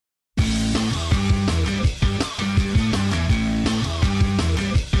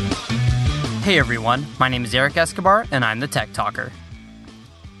Hey everyone, my name is Eric Escobar and I'm the Tech Talker.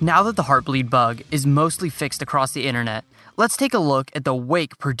 Now that the Heartbleed bug is mostly fixed across the internet, let's take a look at the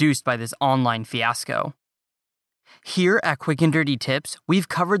wake produced by this online fiasco. Here at Quick and Dirty Tips, we've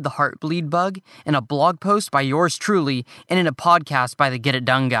covered the Heartbleed bug in a blog post by yours truly and in a podcast by the Get It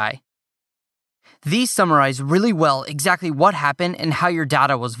Done guy. These summarize really well exactly what happened and how your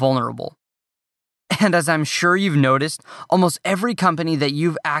data was vulnerable. And as I'm sure you've noticed, almost every company that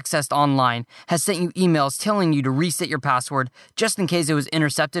you've accessed online has sent you emails telling you to reset your password just in case it was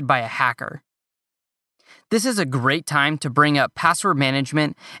intercepted by a hacker. This is a great time to bring up password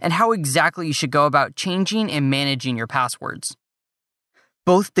management and how exactly you should go about changing and managing your passwords.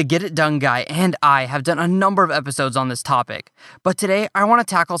 Both the Get It Done guy and I have done a number of episodes on this topic, but today I want to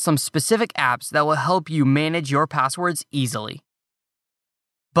tackle some specific apps that will help you manage your passwords easily.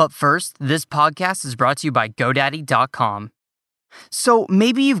 But first, this podcast is brought to you by GoDaddy.com. So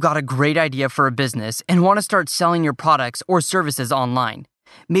maybe you've got a great idea for a business and want to start selling your products or services online.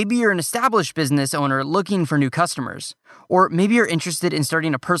 Maybe you're an established business owner looking for new customers. Or maybe you're interested in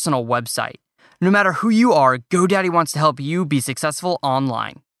starting a personal website. No matter who you are, GoDaddy wants to help you be successful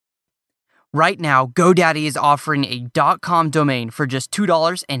online. Right now, GoDaddy is offering a .com domain for just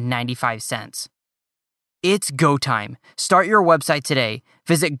 $2.95. It's go time. Start your website today.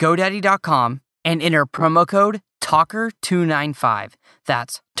 Visit GoDaddy.com and enter promo code TALKER295.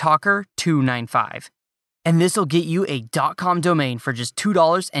 That's TALKER295. And this will get you a .com domain for just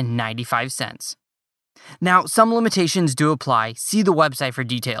 $2.95. Now, some limitations do apply. See the website for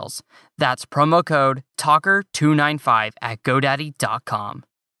details. That's promo code TALKER295 at GoDaddy.com.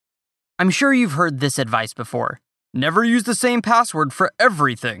 I'm sure you've heard this advice before. Never use the same password for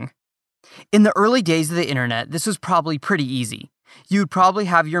everything. In the early days of the internet, this was probably pretty easy. You'd probably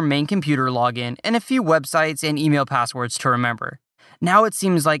have your main computer login and a few websites and email passwords to remember. Now it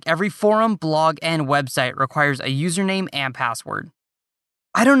seems like every forum, blog, and website requires a username and password.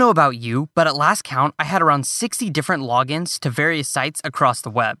 I don't know about you, but at last count, I had around 60 different logins to various sites across the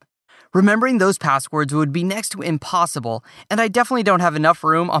web. Remembering those passwords would be next to impossible, and I definitely don't have enough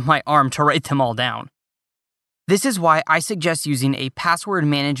room on my arm to write them all down. This is why I suggest using a password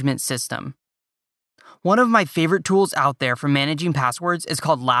management system. One of my favorite tools out there for managing passwords is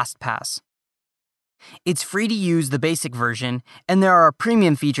called LastPass. It's free to use the basic version, and there are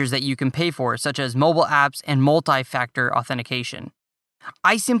premium features that you can pay for, such as mobile apps and multi-factor authentication.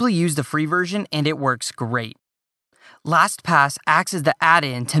 I simply use the free version, and it works great. LastPass acts as the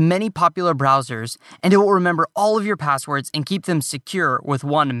add-in to many popular browsers, and it will remember all of your passwords and keep them secure with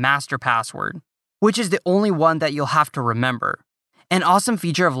one master password, which is the only one that you'll have to remember. An awesome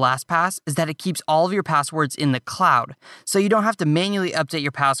feature of LastPass is that it keeps all of your passwords in the cloud, so you don't have to manually update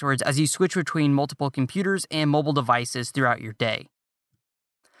your passwords as you switch between multiple computers and mobile devices throughout your day.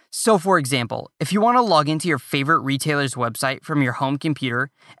 So for example, if you want to log into your favorite retailer's website from your home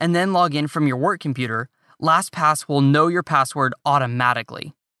computer and then log in from your work computer, LastPass will know your password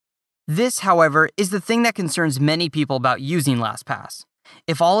automatically. This, however, is the thing that concerns many people about using LastPass.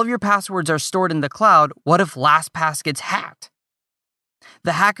 If all of your passwords are stored in the cloud, what if LastPass gets hacked?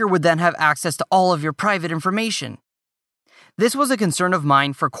 The hacker would then have access to all of your private information. This was a concern of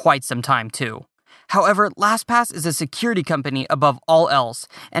mine for quite some time too. However, LastPass is a security company above all else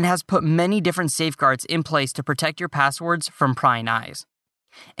and has put many different safeguards in place to protect your passwords from prying eyes.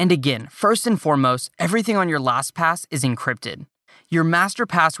 And again, first and foremost, everything on your LastPass is encrypted. Your master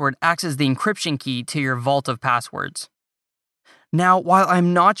password acts as the encryption key to your vault of passwords. Now, while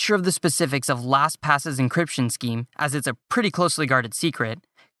I'm not sure of the specifics of LastPass's encryption scheme, as it's a pretty closely guarded secret,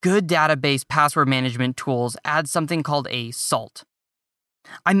 good database password management tools add something called a SALT.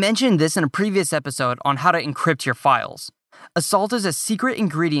 I mentioned this in a previous episode on how to encrypt your files. A SALT is a secret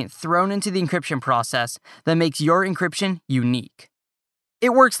ingredient thrown into the encryption process that makes your encryption unique. It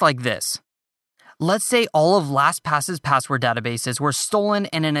works like this. Let's say all of LastPass's password databases were stolen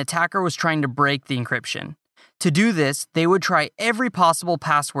and an attacker was trying to break the encryption. To do this, they would try every possible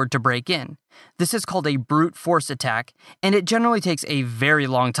password to break in. This is called a brute force attack, and it generally takes a very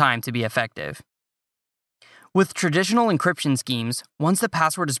long time to be effective. With traditional encryption schemes, once the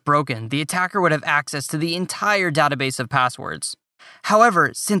password is broken, the attacker would have access to the entire database of passwords. However,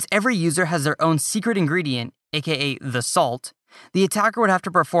 since every user has their own secret ingredient, aka the SALT, the attacker would have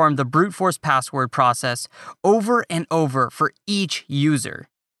to perform the brute force password process over and over for each user.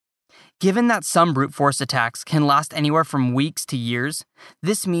 Given that some brute force attacks can last anywhere from weeks to years,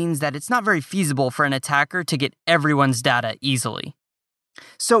 this means that it's not very feasible for an attacker to get everyone's data easily.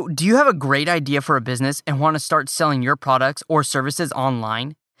 So, do you have a great idea for a business and want to start selling your products or services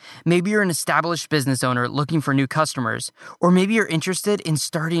online? Maybe you're an established business owner looking for new customers, or maybe you're interested in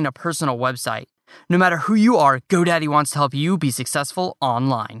starting a personal website. No matter who you are, GoDaddy wants to help you be successful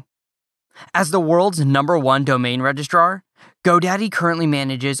online. As the world's #1 domain registrar, GoDaddy currently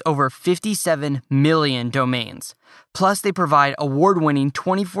manages over 57 million domains. Plus, they provide award-winning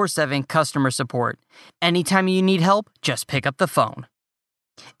 24/7 customer support. Anytime you need help, just pick up the phone.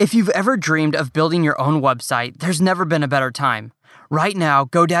 If you've ever dreamed of building your own website, there's never been a better time. Right now,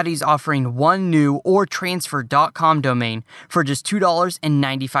 GoDaddy's offering one new or transfer.com domain for just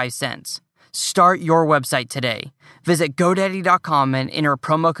 $2.95. Start your website today. Visit GoDaddy.com and enter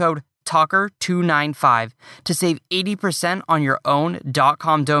promo code TALKER295 to save 80% on your own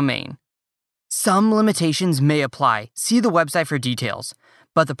 .com domain. Some limitations may apply. See the website for details.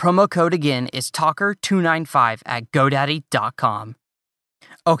 But the promo code again is TALKER295 at GoDaddy.com.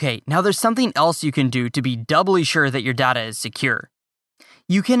 Okay, now there's something else you can do to be doubly sure that your data is secure.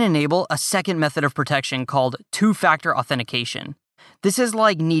 You can enable a second method of protection called two-factor authentication. This is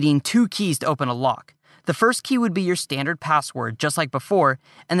like needing two keys to open a lock. The first key would be your standard password, just like before,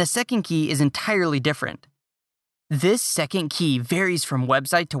 and the second key is entirely different. This second key varies from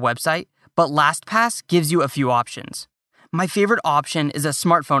website to website, but LastPass gives you a few options. My favorite option is a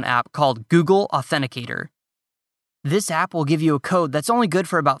smartphone app called Google Authenticator. This app will give you a code that's only good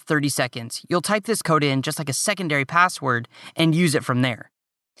for about 30 seconds. You'll type this code in just like a secondary password and use it from there.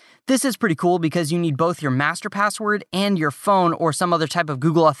 This is pretty cool because you need both your master password and your phone or some other type of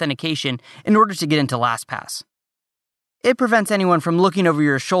Google authentication in order to get into LastPass. It prevents anyone from looking over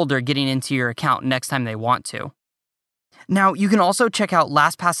your shoulder getting into your account next time they want to. Now, you can also check out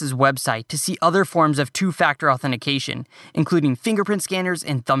LastPass's website to see other forms of two-factor authentication, including fingerprint scanners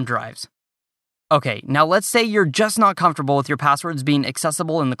and thumb drives. Okay, now let's say you're just not comfortable with your passwords being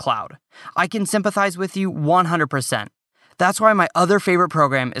accessible in the cloud. I can sympathize with you 100%. That's why my other favorite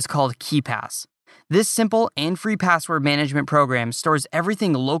program is called KeePass. This simple and free password management program stores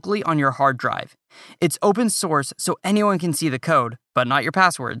everything locally on your hard drive. It's open source so anyone can see the code, but not your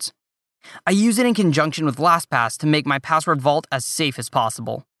passwords. I use it in conjunction with LastPass to make my password vault as safe as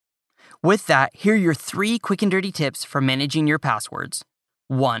possible. With that, here are your 3 quick and dirty tips for managing your passwords.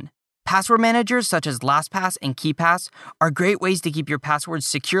 1. Password managers such as LastPass and KeePass are great ways to keep your passwords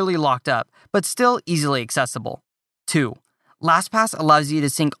securely locked up, but still easily accessible. 2. LastPass allows you to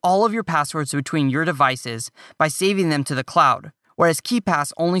sync all of your passwords between your devices by saving them to the cloud, whereas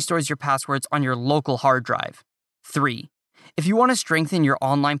KeePass only stores your passwords on your local hard drive. 3. If you want to strengthen your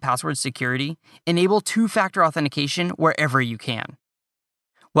online password security, enable two-factor authentication wherever you can.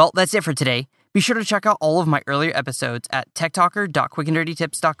 Well, that's it for today. Be sure to check out all of my earlier episodes at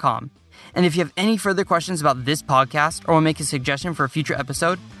techtalker.quickanddirtytips.com. And if you have any further questions about this podcast or want to make a suggestion for a future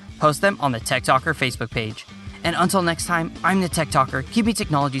episode, post them on the Tech Talker Facebook page. And until next time, I'm the Tech Talker, keeping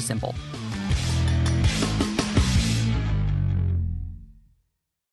technology simple.